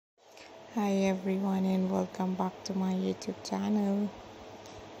Hi everyone and welcome back to my YouTube channel.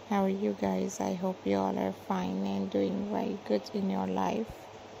 How are you guys? I hope you all are fine and doing very good in your life.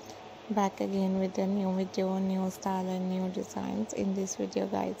 Back again with a new video, new style and new designs. In this video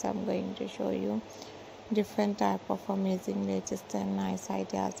guys, I'm going to show you different type of amazing, latest and nice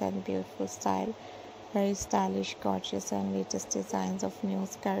ideas and beautiful style. Very stylish, gorgeous and latest designs of new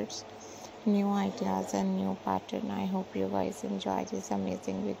skirts, new ideas and new pattern. I hope you guys enjoy these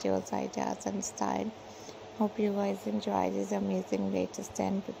amazing videos, ideas and style. Hope you guys enjoy these amazing latest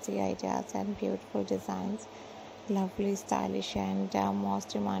and pretty ideas and beautiful designs. Lovely, stylish and most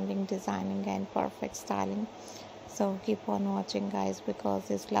demanding designing and perfect styling. So keep on watching guys, because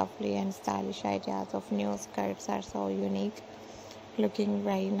these lovely and stylish ideas of new skirts are so unique, looking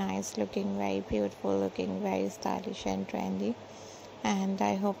very nice, looking very beautiful, looking very stylish and trendy. And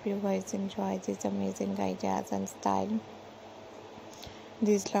I hope you guys enjoy these amazing ideas and style.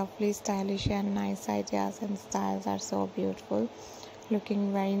 These lovely, stylish and nice ideas and styles are so beautiful,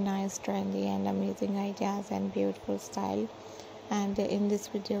 looking very nice, trendy and amazing ideas and beautiful style. And in this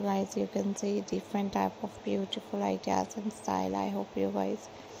video guys, you can see different type of beautiful ideas and style. I hope you guys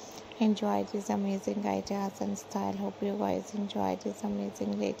enjoy these amazing ideas and style. Hope you guys enjoy this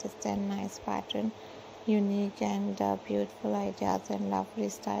amazing, latest and nice pattern. Unique and beautiful ideas and lovely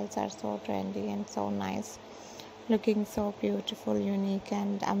styles are so trendy and so nice, looking so beautiful, unique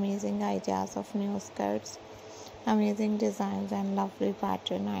and amazing ideas of new skirts, amazing designs and lovely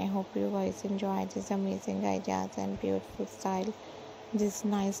pattern. I hope you guys enjoy these amazing ideas and beautiful style. These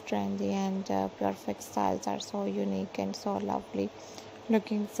nice, trendy and perfect styles are so unique and so lovely,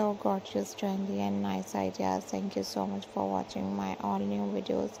 looking so gorgeous, trendy and nice ideas. Thank you so much for watching my all new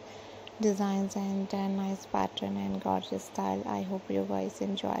videos, designs and nice pattern and gorgeous style. I hope you guys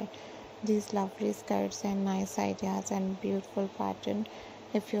enjoy these lovely skirts and nice ideas and beautiful pattern.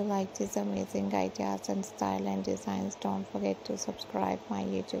 If you like these amazing ideas and style and designs, don't forget to subscribe my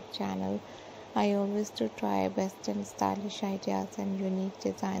YouTube channel. I always do try best and stylish ideas and unique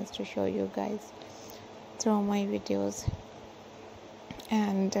designs to show you guys through my videos.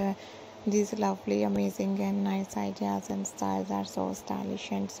 And these lovely, amazing and nice ideas and styles are so stylish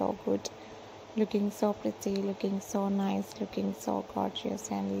and so good, looking so pretty, looking so nice, looking so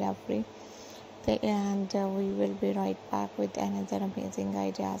gorgeous and lovely. And we will be right back with another amazing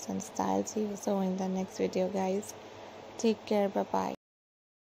ideas and styles. See you so in the next video guys. Take care. Bye bye.